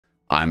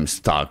I'm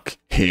stuck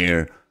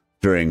here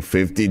during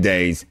 50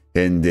 days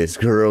in these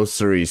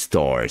grocery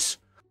stores.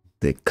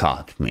 They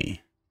caught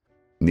me.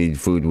 Need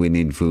food, we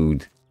need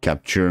food.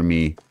 Capture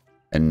me.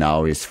 And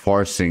now he's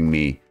forcing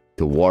me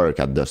to work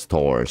at the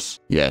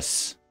stores.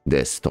 Yes,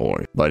 this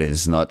store. But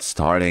it's not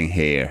starting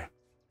here.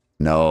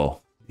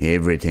 No,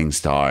 everything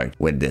starts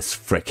with this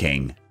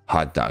freaking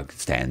hot dog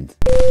stand.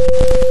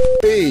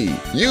 Hey,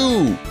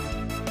 you!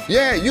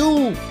 Yeah,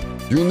 you!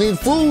 You need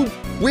food?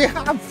 We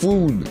have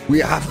food. We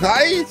have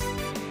rice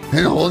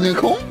and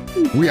honeycomb.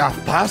 We have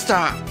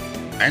pasta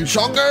and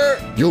sugar.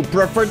 You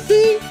prefer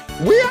tea?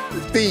 We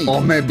have tea.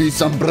 Or maybe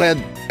some bread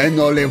and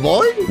olive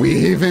oil. We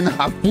even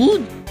have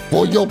food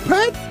for your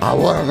pet.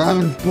 Our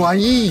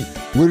employee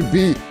will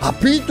be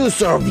happy to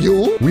serve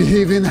you. We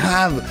even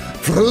have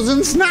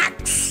frozen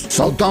snacks.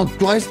 So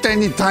don't waste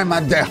any time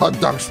at the hot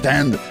dog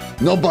stand.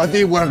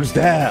 Nobody works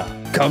there.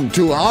 Come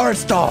to our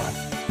store.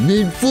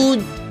 Need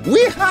food?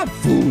 We have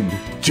food.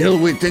 Chill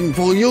waiting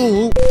for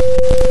you.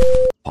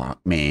 Fuck,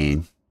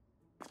 man.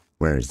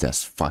 Where is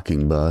this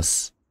fucking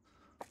bus?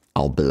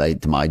 I'll be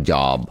late to my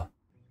job.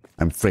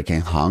 I'm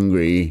freaking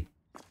hungry.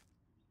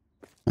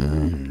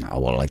 I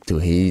would like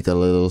to eat a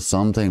little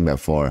something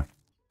before.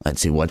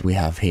 Let's see what we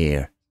have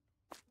here.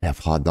 We have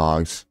hot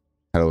dogs.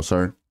 Hello,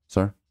 sir?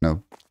 Sir?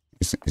 No,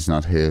 it's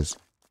not his.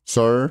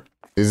 Sir?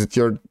 Is it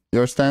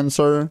your stand,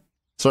 sir?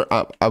 Sir,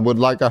 I would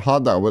like a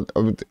hot dog.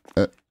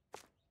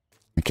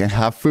 I can't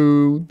have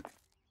food.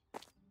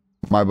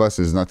 My bus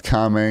is not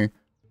coming.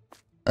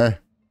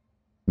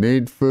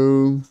 Need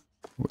food?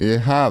 We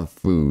have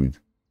food.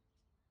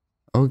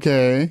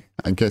 Okay,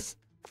 I guess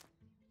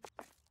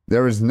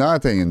there is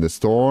nothing in the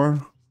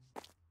store.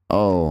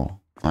 Oh,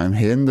 I'm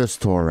in the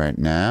store right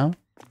now.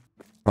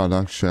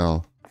 Product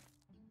shelf.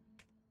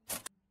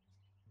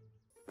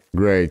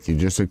 Great, you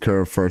just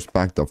secure first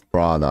pack of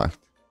product.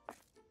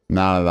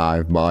 Now that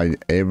I've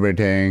bought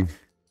everything.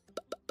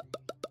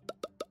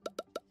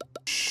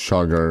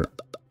 Sugar.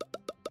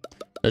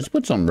 Let's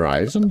put some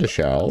rice on the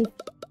shelf.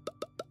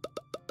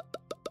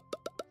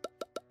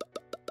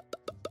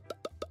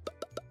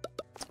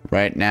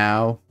 Right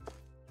now,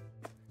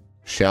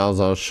 shelves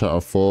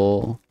are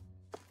full.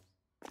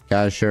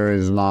 Cashier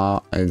is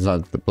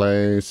at the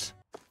place.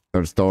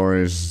 The store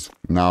is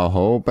now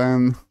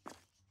open.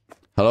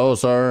 Hello,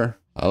 sir.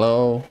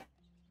 Hello.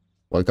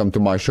 Welcome to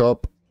my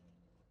shop.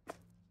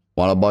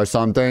 Wanna buy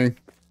something?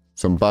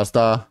 Some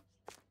pasta?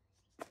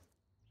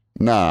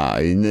 Nah,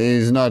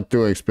 it's not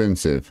too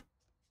expensive.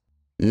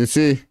 You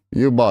see,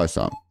 you buy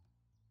some.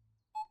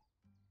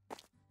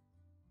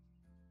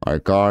 My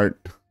card.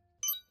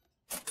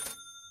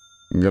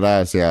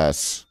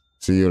 Gracias.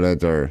 See you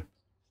later.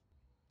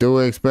 Too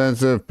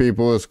expensive,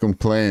 people is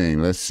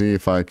complaining. Let's see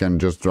if I can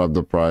just drop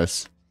the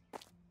price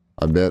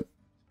a bit.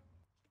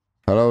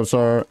 Hello,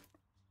 sir.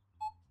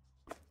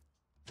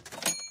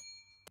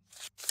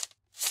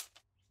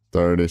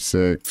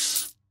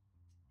 36.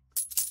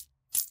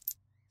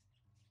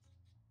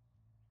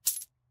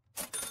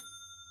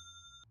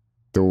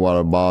 Two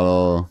water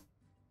bottle.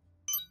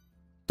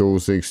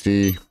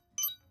 260.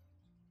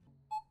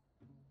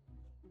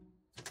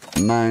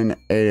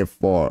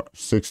 9.84.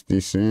 60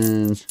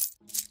 cents.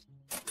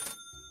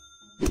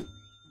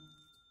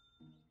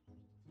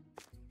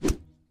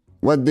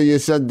 What do you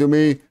said to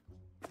me?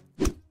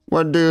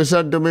 What do you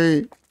said to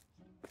me?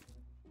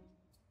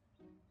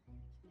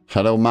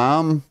 Hello,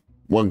 ma'am.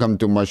 Welcome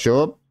to my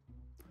shop.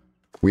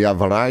 We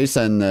have rice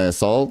and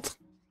salt.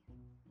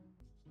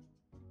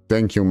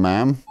 Thank you,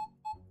 ma'am.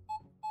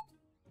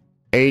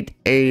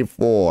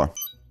 8.84.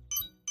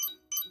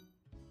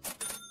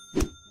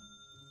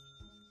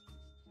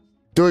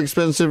 Too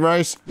expensive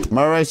rice?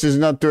 My rice is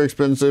not too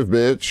expensive,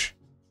 bitch.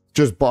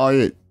 Just buy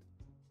it.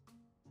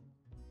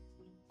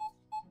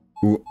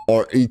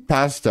 Or eat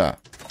pasta.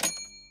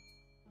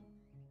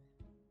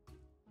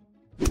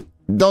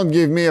 Don't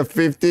give me a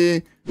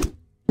 50.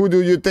 Who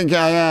do you think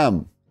I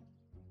am?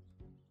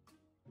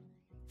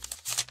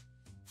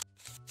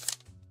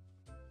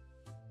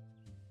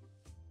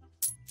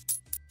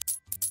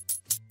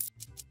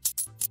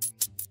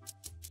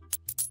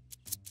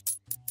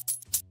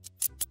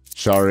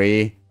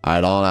 Sorry, I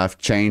don't have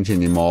change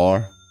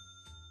anymore.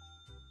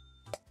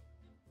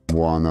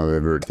 One of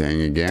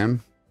everything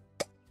again.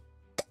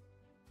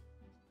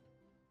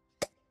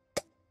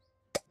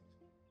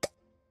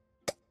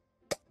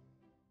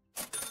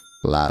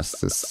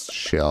 Last is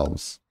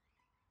shelves.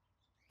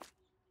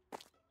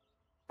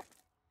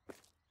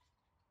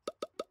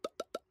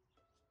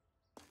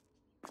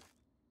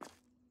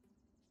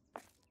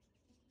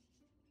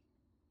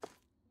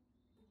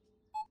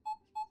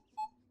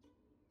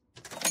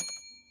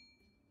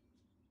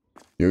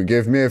 You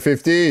give me a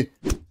 50?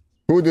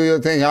 Who do you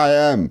think I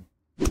am?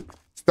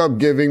 Stop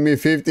giving me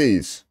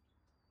 50s.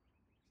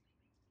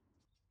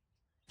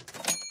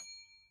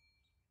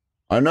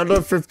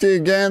 Another 50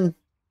 again?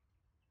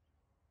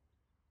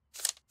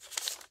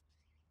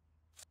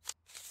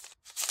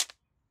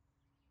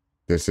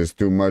 This is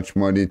too much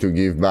money to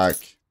give back.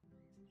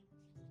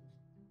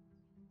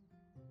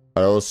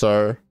 Hello,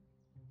 sir.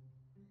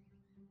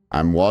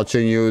 I'm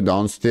watching you.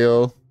 Don't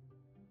steal.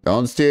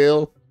 Don't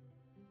steal.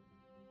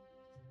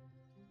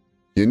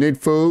 You need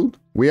food?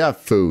 We have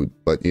food,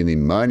 but you need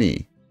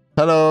money.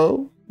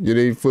 Hello? You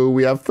need food?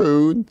 We have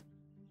food.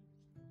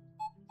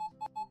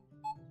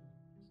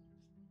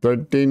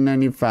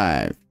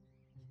 $13.95.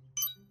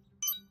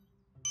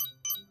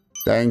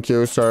 Thank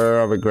you, sir.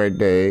 Have a great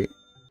day.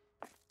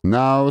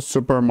 Now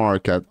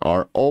supermarket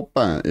are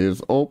open.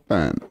 Is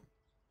open.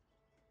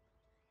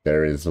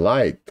 There is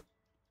light.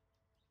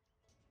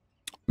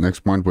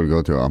 Next point we'll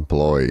go to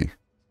employee.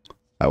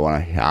 I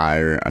want to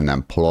hire an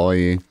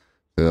employee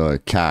to a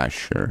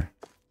cashier.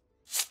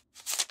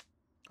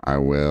 I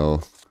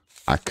will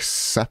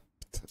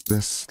accept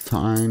this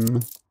time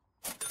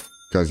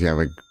because you have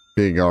a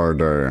big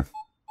order.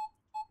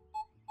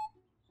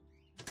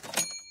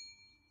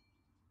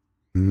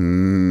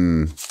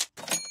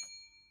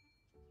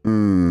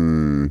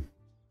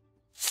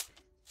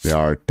 They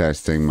are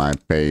testing my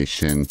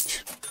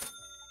patient.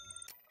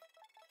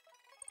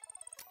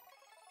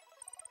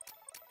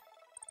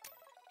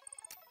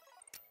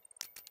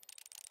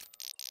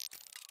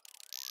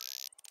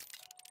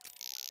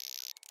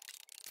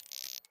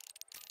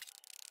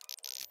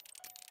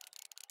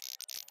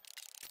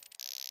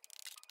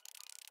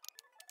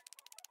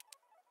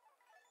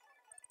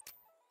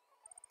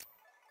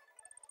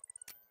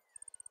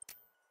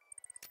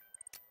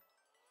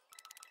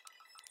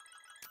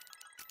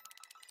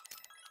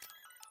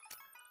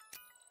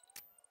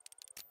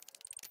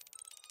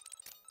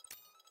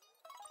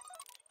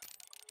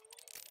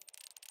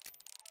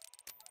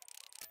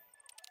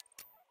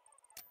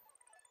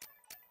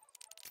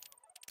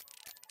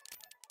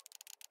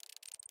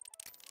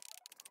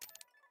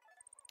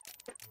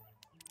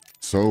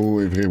 So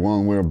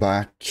everyone, we're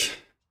back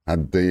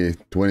at day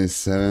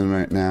 27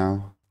 right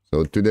now.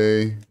 So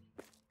today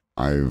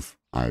I've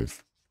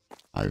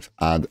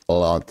added a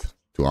lot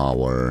to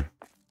our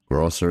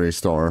grocery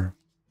store.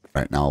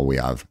 Right now we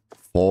have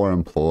 4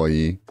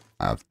 employees.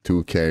 I have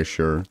 2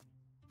 cashier,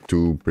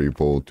 2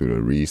 people to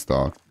the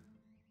restock.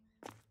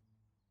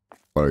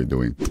 What are you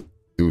doing?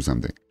 Do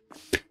something.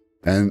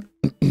 And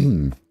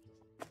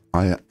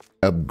I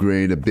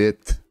upgrade a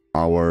bit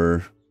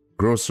our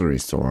grocery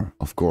store,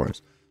 of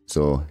course.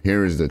 So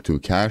here is the 2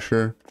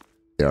 cashier.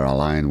 They are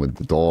aligned with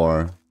the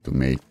door to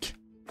make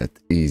that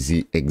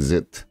easy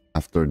exit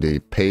after they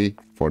pay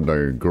for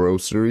their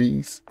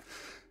groceries.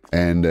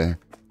 And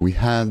we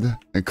had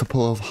a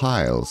couple of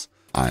aisles.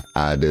 I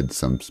added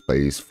some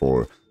space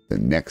for the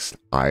next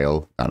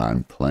aisle that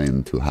I'm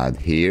planning to add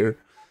here.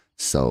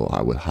 So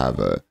I will have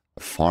a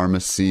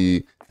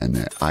pharmacy and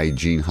the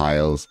hygiene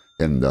aisles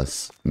in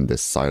this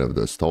side of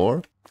the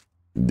store.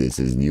 This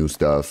is new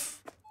stuff.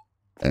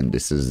 And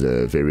this is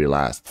the very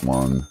last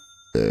one,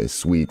 the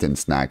sweet and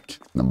snack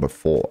number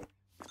 4.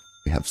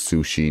 We have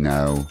sushi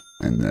now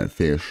and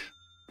fish.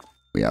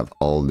 We have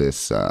all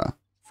this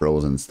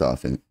frozen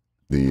stuff in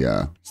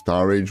the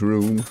storage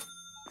room.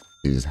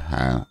 Is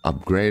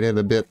upgraded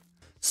a bit.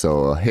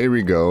 So here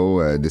we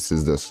go. This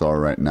is the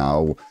store right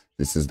now.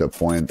 This is the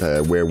point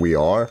where we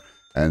are.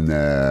 And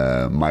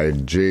my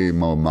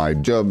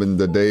job in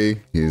the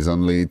day is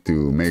only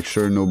to make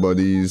sure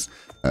nobody's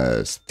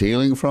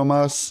stealing from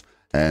us.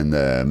 And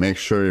make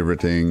sure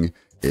everything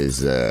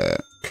is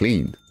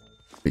clean,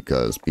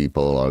 because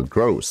people are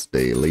gross.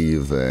 They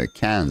leave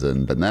cans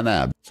and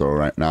banana. So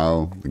right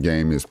now the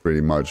game is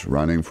pretty much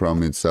running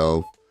from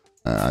itself.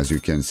 As you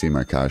can see,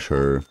 my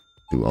cashier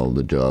do all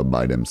the job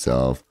by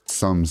themselves.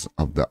 Some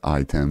of the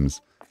items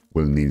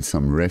will need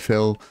some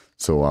refill,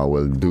 so I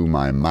will do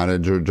my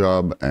manager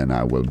job and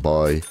I will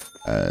buy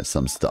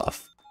some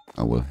stuff.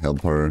 I will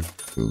help her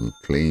to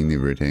clean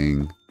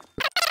everything.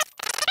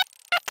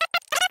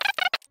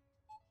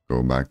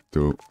 Go back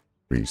to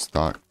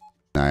restock.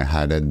 I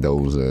added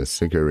those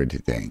security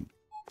thing.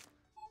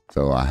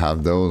 So I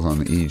have those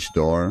on each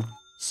door.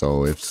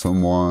 So if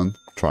someone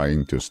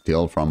trying to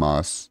steal from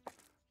us,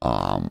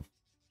 an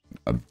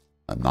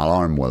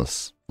alarm will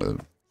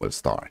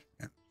start.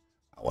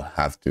 I will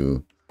have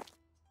to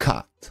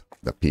cut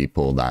the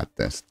people that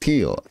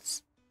steal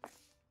us.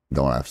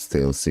 Don't have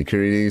still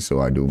security,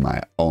 so I do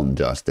my own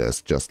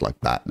justice, just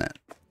like Batman.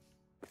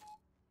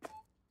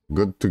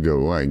 Good to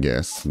go, I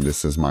guess.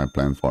 This is my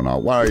plan for now.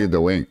 What are you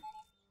doing?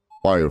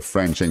 Why are you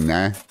Frenching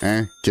now?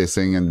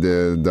 Kissing in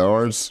the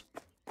doors?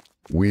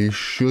 We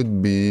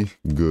should be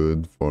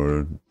good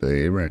for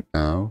day right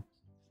now.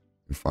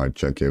 If I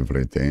check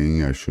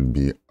everything, I should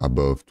be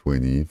above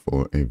 20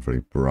 for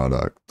every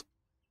product.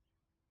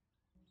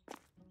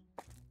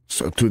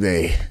 So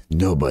today,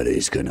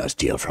 nobody's gonna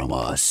steal from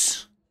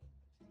us.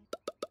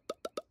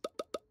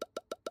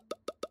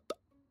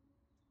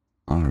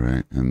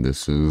 Alright, and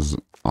this is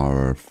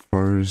our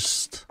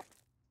first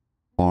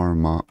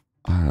pharma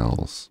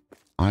aisles.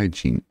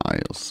 Hygiene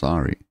aisle,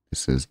 sorry.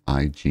 This is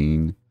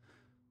hygiene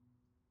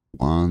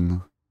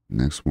 1.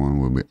 Next one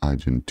will be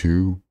hygiene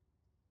 2.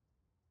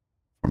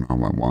 For now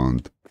I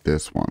want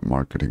this one,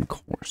 marketing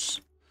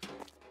course.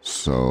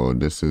 So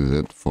this is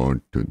it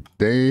for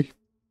today.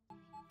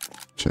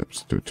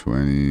 Chips to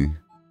 20.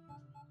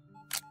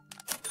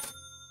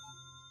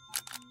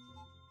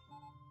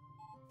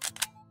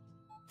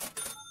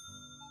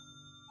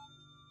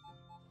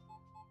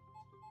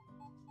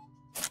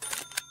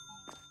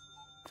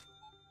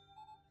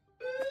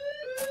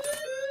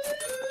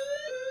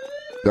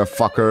 The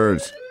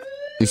fuckers.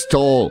 He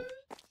stole.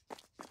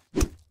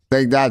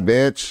 Take that,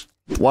 bitch.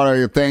 What are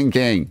you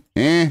thinking?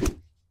 Eh?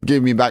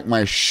 Give me back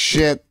my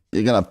shit.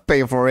 You're gonna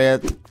pay for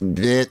it,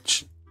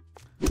 bitch.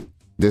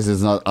 This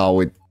is not how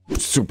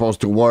it's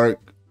supposed to work.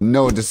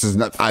 No, this is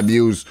not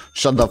abuse.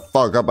 Shut the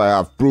fuck up. I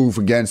have proof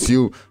against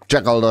you.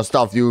 Check all the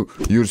stuff you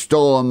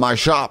stole on my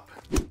shop.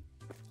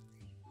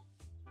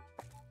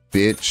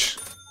 Bitch.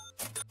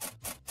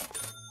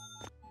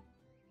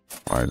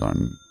 While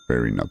I'm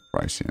very not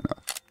pricey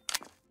enough.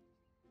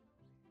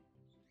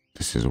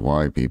 This is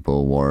why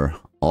people were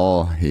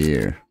all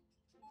here.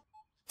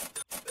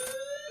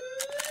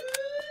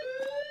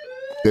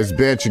 This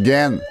bitch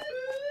again.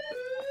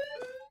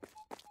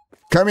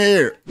 Come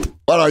here.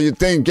 What are you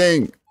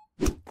thinking?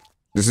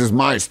 This is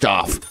my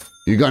stuff.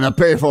 You're gonna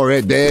pay for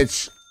it,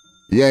 bitch.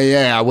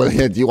 Yeah, I will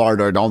hit you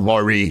harder. Don't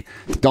worry.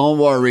 Don't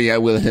worry, I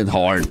will hit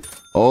hard.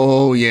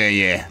 Oh,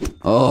 yeah.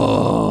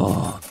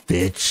 Oh,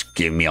 bitch,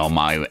 give me all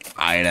my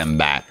item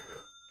back.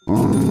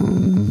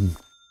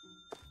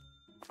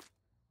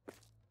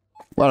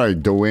 What are you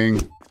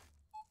doing?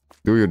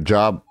 Do your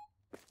job.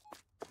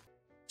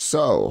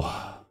 So,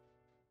 I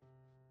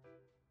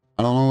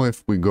don't know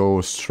if we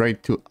go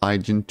straight to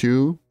Hygiene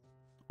 2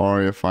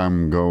 or if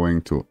I'm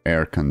going to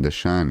air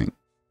conditioning.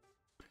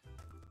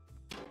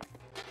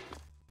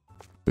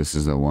 This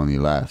is the one he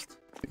left.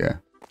 Yeah.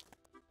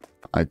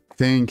 I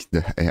think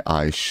the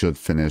AI should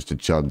finish the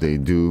job they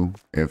do.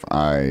 If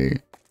I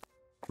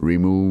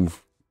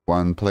remove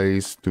one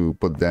place to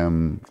put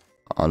them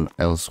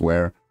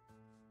elsewhere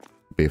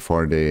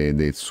before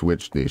they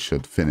switch, they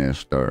should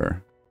finish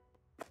their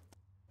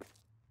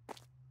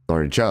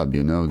job.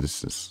 You know,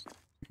 it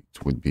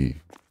would be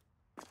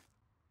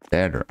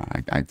better.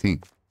 I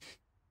think.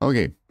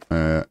 Okay,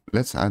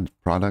 let's add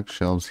product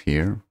shelves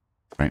here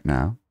right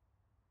now,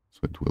 so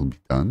it will be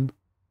done.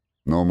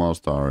 No more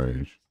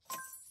storage.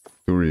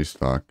 To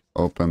restock,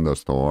 open the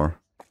store,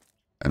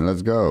 and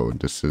let's go.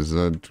 This is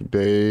a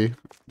today.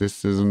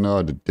 This is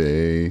another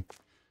day,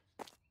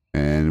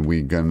 and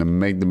we're gonna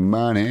make the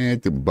money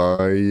to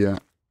buy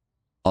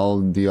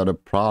all the other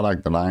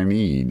product that I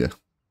need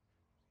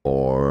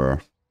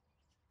for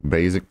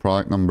basic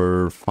product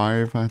number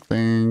 5, I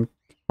think.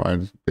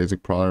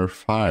 Basic product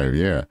 5,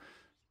 yeah.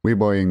 We're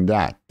buying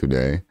that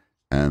today,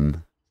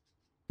 and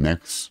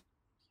next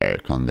air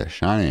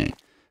conditioning.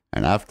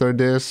 And after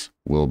this,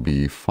 we'll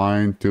be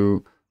fine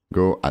to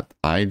go at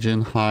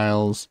hygiene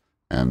aisles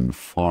and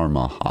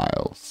pharma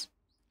aisles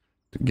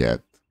to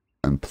get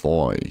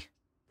employee.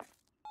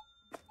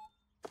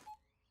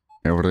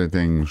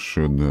 Everything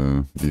should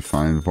be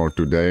fine for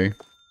today.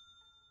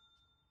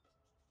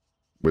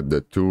 With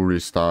the 2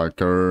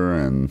 restocker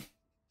and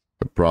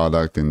the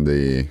product in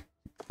the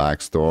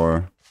back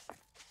store,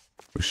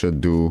 we should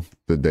do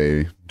the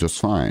day just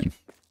fine.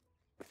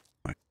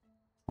 I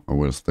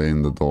will stay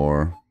in the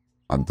door.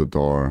 At the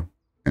door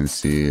and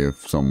see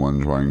if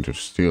someone's trying to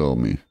steal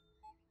me.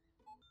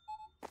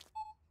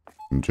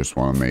 I just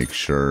want to make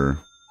sure.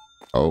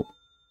 Oh,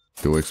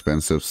 too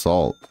expensive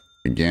salt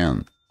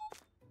again.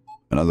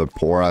 Another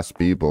poor ass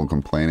people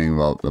complaining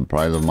about the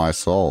price of my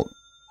salt.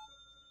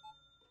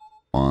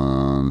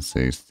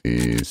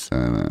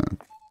 167.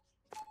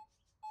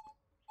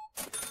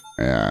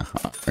 Yeah,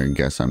 I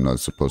guess I'm not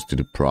supposed to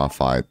do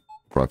profit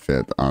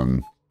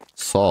on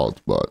salt,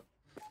 but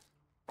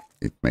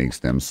it makes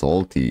them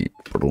salty.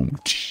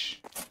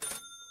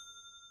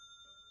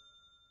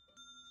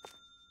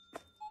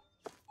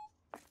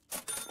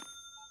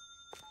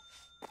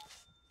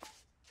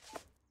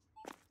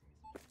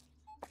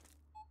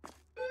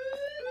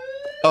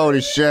 Holy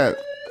shit.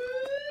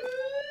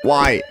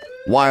 Why?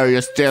 Why are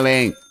you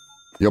stealing?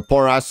 You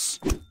poor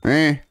ass.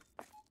 Eh?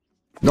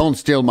 Don't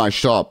steal my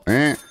shop,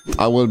 eh?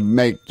 I will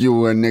make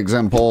you an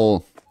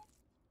example.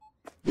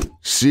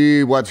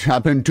 See what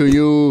happened to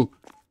you?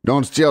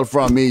 Don't steal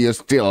from me, you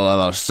steal a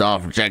lot of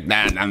stuff. Check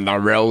that on the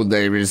road,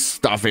 there is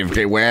stuff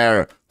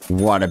everywhere.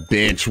 What a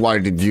bitch, why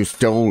did you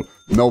steal?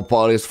 No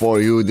police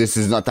for you, this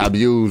is not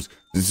abuse.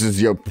 This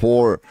is your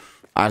poor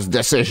ass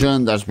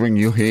decision that's bring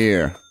you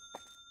here.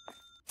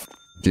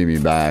 Give me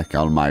back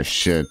all my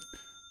shit.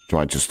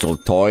 Try to steal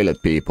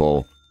toilet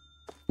people.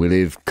 We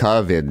live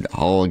COVID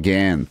all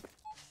again.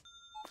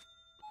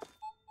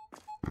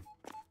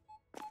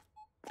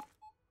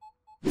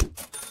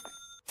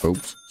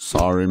 Oops,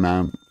 sorry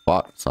ma'am.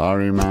 What?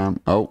 Sorry, ma'am.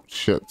 Oh,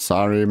 shit.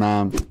 Sorry,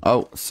 ma'am.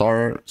 Oh,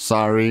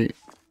 sorry.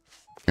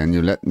 Can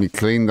you let me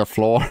clean the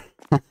floor?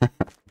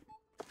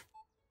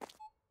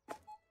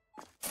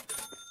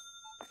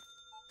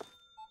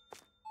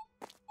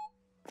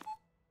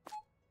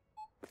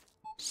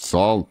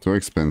 Salt, too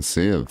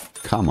expensive.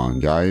 Come on,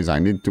 guys. I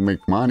need to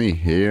make money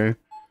here.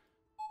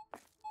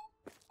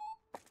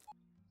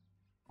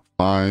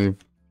 5.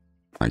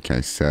 Like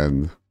I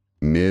said,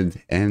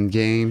 mid-end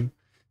game.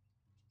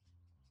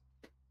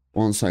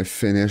 Once I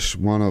finish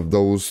one of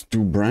those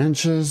 2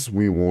 branches,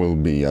 we will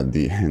be at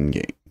the end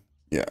game.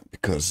 Yeah,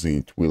 because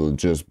it will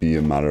just be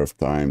a matter of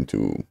time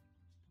to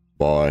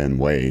buy and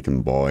wait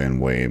and buy and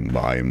wait and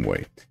buy and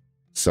wait.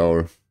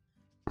 So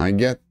I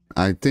get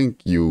I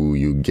think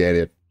you get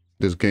it.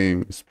 This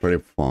game is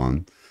pretty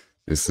fun.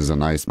 This is a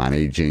nice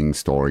managing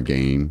store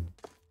game.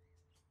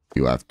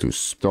 You have to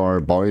store,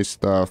 buy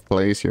stuff,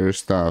 place your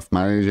stuff,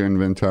 manage your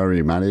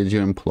inventory, manage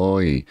your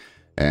employee.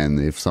 And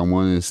if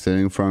someone is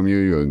stealing from you,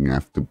 you're gonna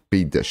have to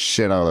beat the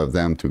shit out of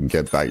them to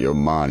get back your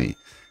money.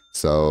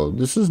 So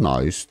this is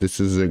nice. This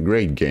is a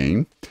great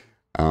game.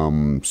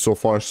 So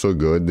far so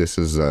good. This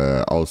is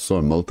also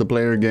a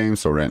multiplayer game.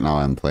 So right now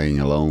I'm playing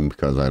alone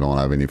because I don't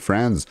have any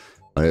friends.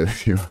 But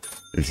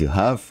if you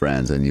have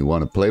friends and you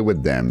want to play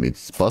with them,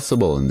 it's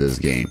possible in this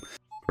game.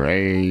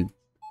 Great.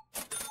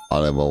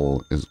 Our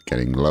level is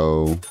getting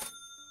low.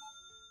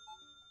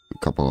 A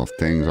couple of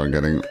things are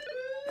getting...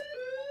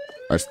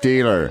 A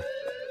stealer.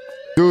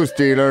 Two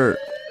stealer.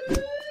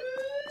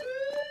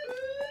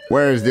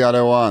 Where is the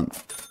other one?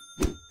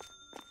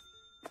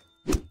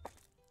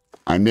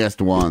 I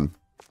missed one.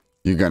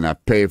 You're gonna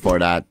pay for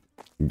that.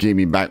 Give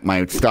me back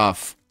my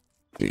stuff.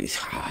 This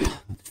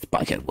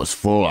pocket was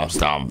full of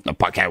stuff. The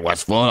pocket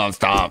was full of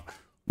stuff.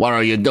 What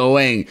are you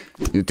doing?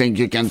 You think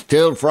you can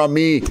steal from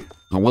me?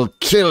 I will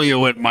kill you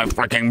with my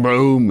fucking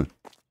broom.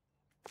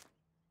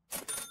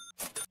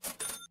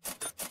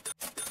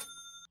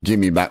 Give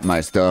me back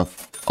my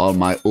stuff. All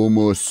my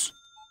hummus.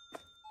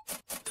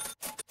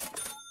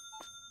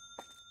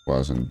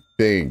 Was a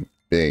big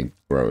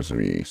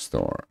grocery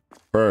store.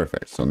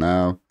 Perfect. So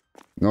now,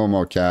 no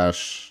more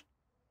cash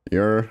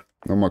here.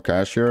 No more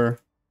cash here.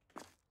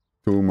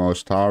 Two more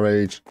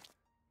storage.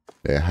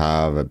 They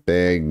have a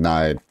big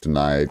night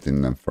tonight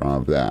in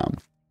front of them.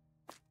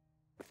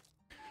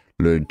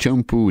 Le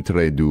shampoo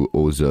très doux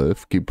aux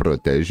œufs qui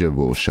protège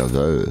vos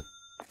cheveux.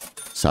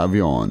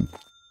 Savion.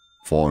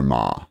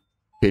 Forma.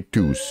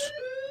 Petus.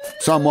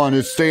 Someone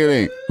is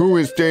stealing. Who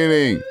is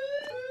stealing?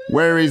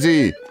 Where is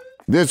he?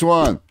 This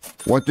one.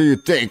 What are you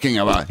thinking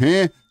about,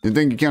 huh? You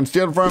think you can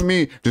steal from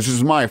me? This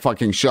is my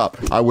fucking shop.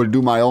 I will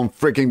do my own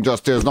freaking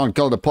justice. Don't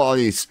call the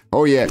police.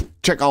 Oh yeah,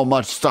 check how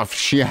much stuff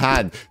she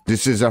had.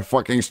 This is a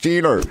fucking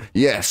stealer.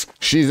 Yes,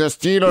 she's a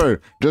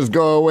stealer. Just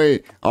go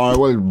away or I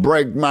will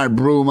break my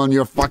broom on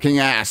your fucking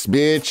ass,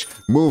 bitch.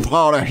 Move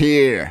out of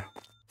here.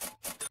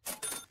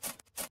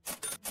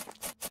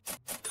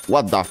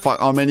 What the fuck?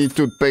 How many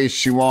toothpaste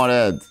she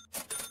wanted?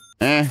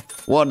 Eh?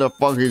 What the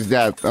fuck is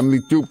that? Only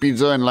 2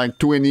 pizza and like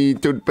 20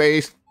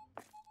 toothpaste?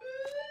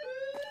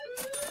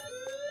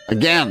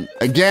 Again!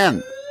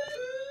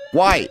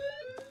 Why?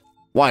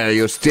 Why are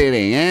you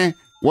stealing, eh?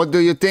 What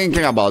are you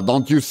thinking about?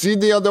 Don't you see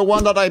the other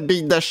one that I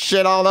beat the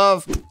shit out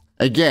of?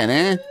 Again,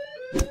 eh?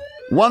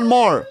 One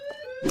more!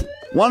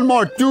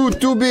 Two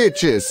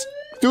bitches!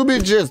 2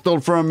 bitches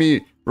stole from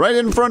me. Right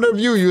in front of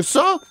you, you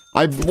saw?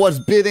 I was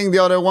beating the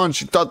other one.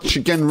 She thought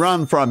she can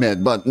run from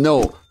it, but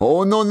no.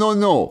 Oh,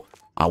 no.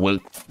 I will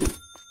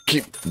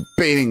keep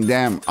beating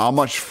them. How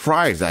much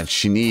fries that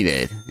she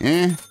needed,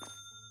 eh?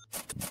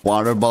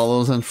 Water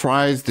bottles and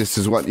fries. This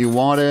is what you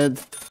wanted.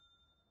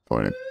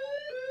 For it.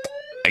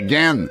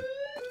 Again.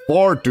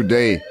 4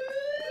 today.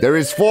 There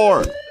is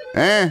 4.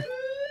 Eh?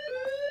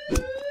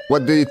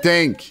 What do you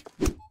think?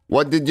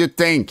 What did you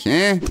think,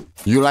 eh?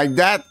 You like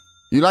that?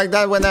 You like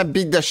that when I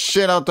beat the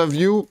shit out of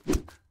you?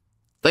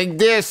 Take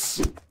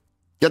this.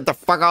 Get the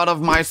fuck out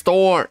of my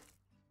store.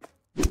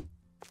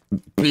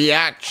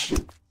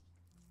 Biatch.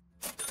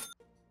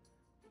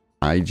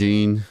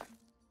 Hygiene.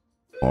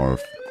 Or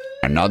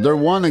another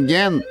one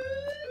again.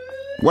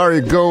 Where are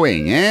you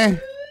going, eh?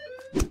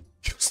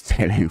 You're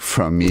stealing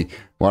from me.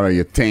 What are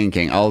you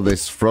thinking? All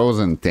these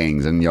frozen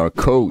things in your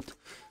coat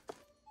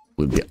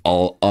will be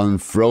all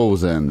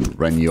unfrozen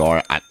when you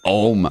are at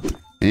home,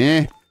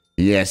 eh?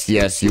 Yes,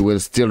 you will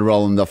still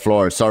roll on the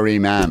floor. Sorry,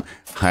 ma'am.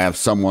 I have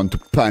someone to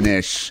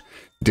punish.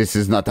 This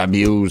is not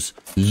abuse.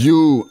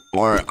 You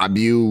are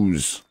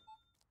abuse.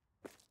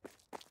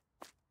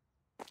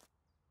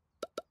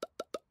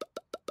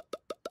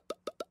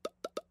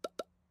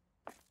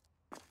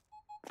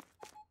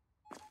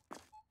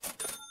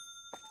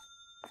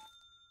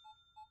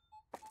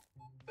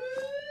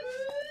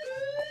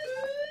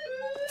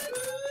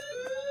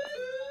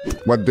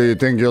 What do you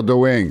think you're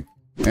doing?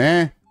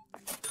 Eh?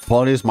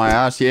 Police my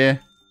ass, yeah?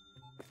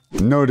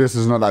 No, this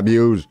is not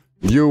abuse.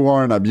 You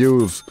aren't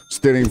abused.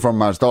 Stealing from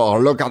my store.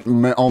 Look at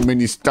how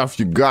many stuff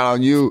you got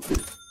on you.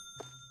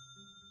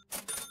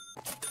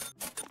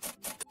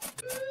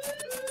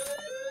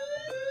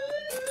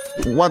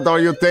 What are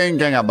you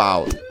thinking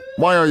about?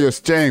 Why are you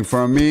stealing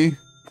from me?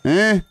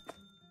 Eh?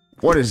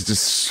 What is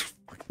this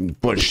fucking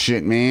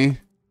bullshit, man?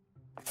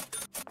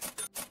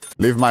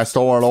 Leave my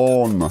store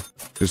alone.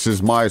 This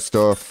is my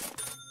stuff.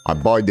 I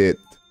bought it.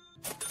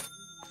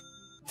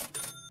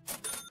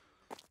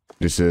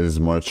 This is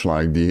much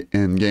like the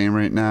end game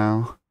right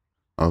now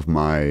of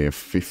my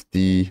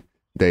 50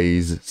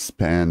 days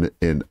spent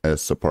in a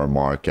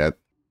supermarket.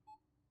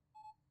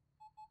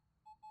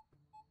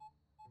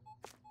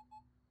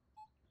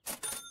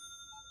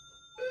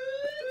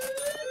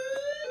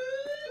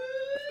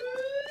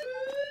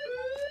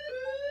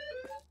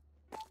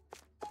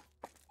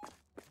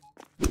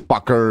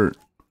 Fucker.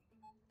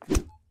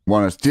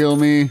 Wanna steal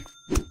me?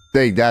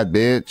 Take that,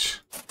 bitch.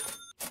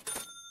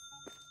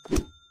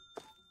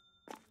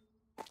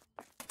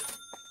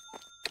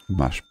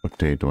 Mashed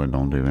potato, I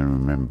don't even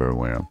remember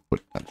where I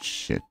put that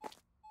shit.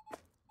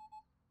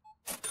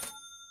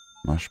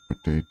 Mashed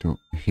potato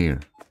here.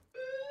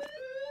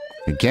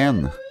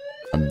 Again,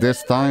 at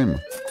this time.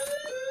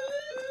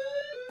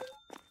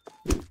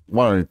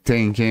 What are you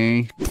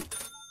thinking?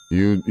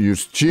 You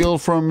steal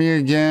from me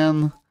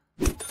again?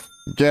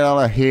 Get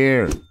out of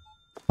here.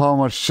 How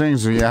much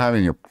things do you have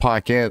in your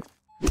pocket?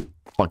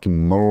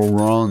 Fucking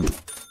moron.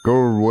 Go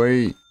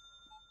away.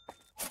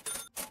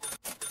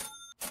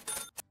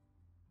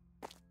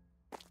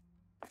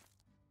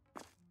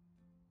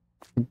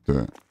 What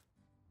the?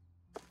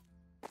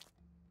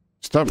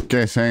 Stop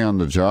guessing on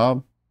the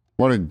job.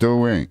 What are you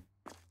doing?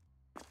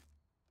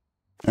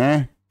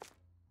 Eh?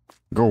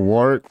 Go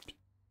work.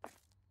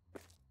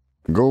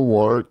 Go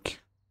work.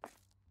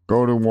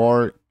 Go to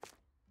work.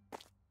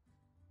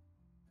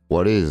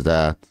 What is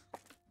that?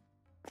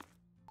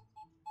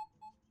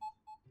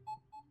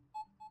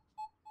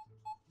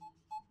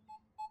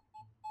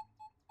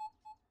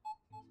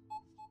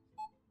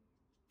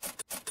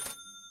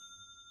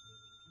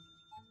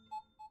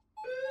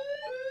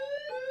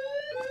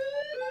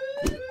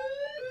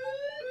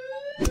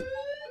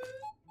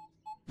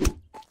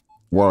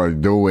 What are you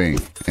doing?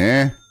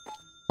 Eh?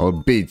 I'll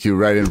beat you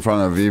right in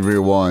front of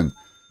everyone.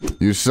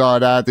 You saw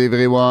that,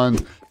 everyone?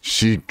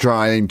 She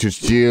trying to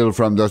steal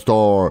from the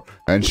store,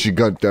 and she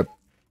got the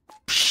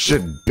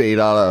shit beat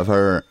out of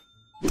her.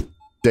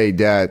 Take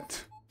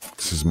that.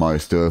 This is my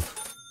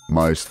stuff.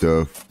 My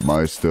stuff.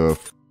 My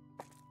stuff.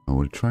 I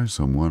will try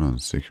someone on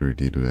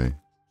security today.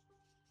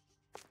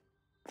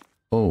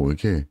 Oh,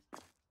 okay.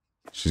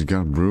 She's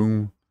got a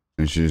broom,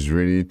 and she's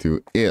ready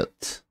to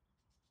eat.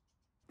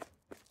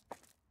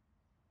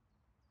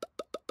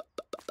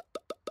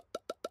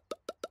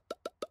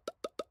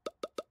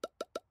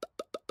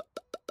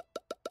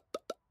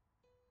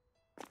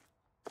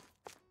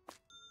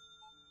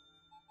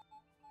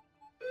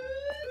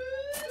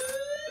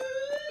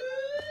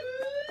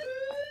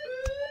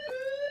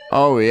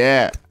 Oh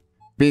yeah,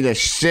 beat the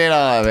shit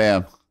out of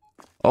him.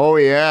 Oh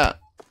yeah.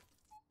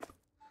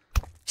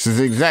 This is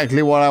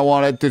exactly what I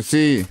wanted to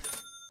see.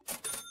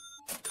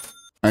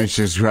 And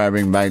she's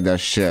grabbing back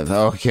that shit.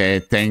 Okay,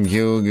 thank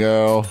you,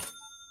 girl.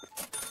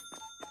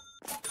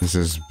 This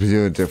is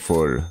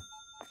beautiful.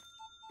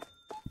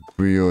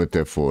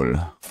 Beautiful.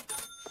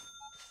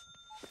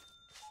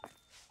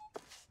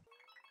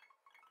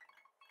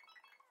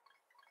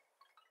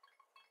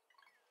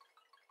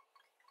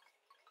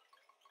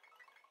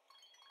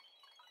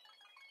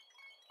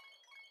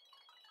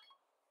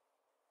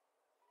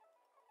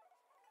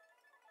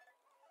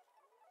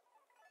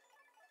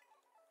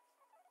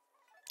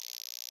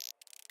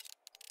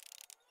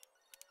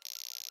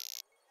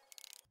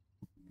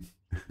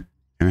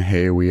 And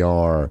here we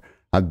are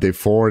at day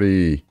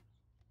 40.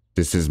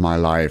 This is my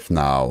life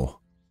now.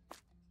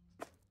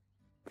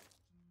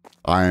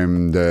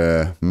 I'm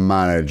the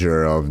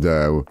manager of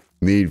the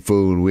need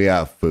food, we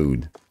have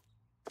food.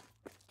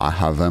 I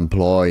have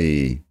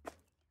employee.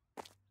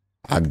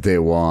 At day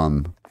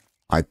 1,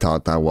 I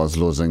thought I was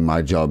losing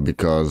my job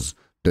because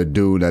the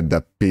dude at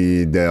the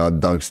hot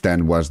dog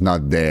stand was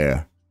not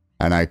there.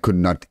 And I could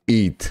not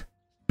eat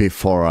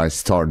before I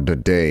start the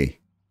day.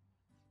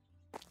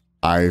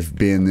 I've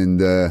been in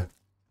the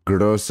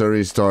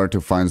grocery store to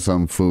find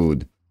some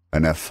food,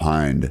 and I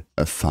find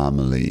a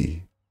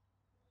family.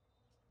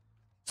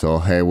 So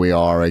here we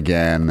are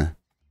again.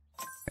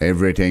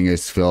 Everything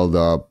is filled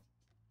up.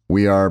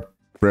 We are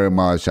pretty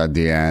much at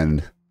the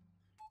end.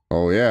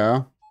 Oh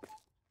yeah.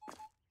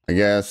 I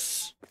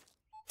guess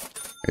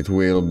it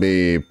will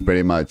be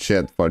pretty much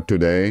it for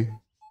today.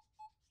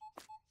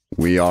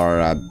 We are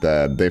at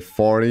day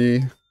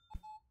 40.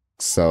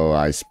 So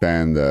I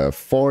spent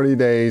 40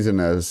 days in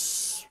a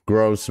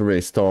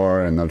grocery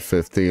store and not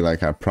 50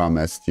 like I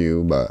promised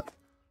you, but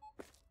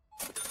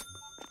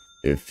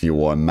if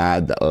you are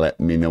mad, let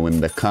me know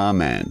in the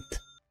comment.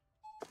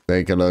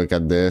 Take a look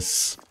at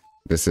this.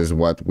 This is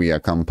what we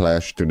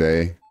accomplished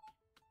today.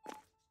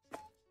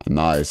 A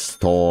nice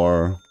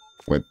store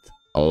with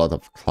a lot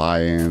of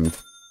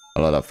clients,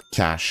 a lot of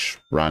cash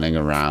running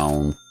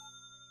around,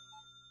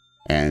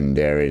 and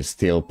there is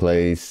still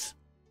place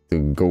to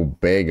go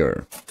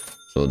bigger.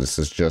 So this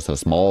is just a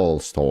small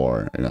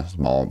store in a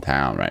small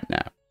town right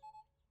now.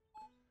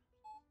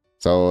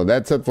 So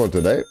that's it for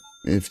today.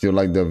 If you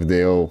like the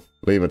video,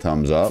 leave a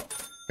thumbs up.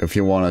 If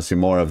you want to see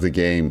more of the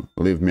game,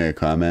 leave me a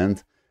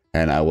comment.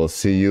 And I will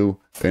see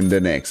you in the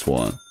next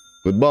one.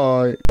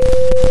 Goodbye.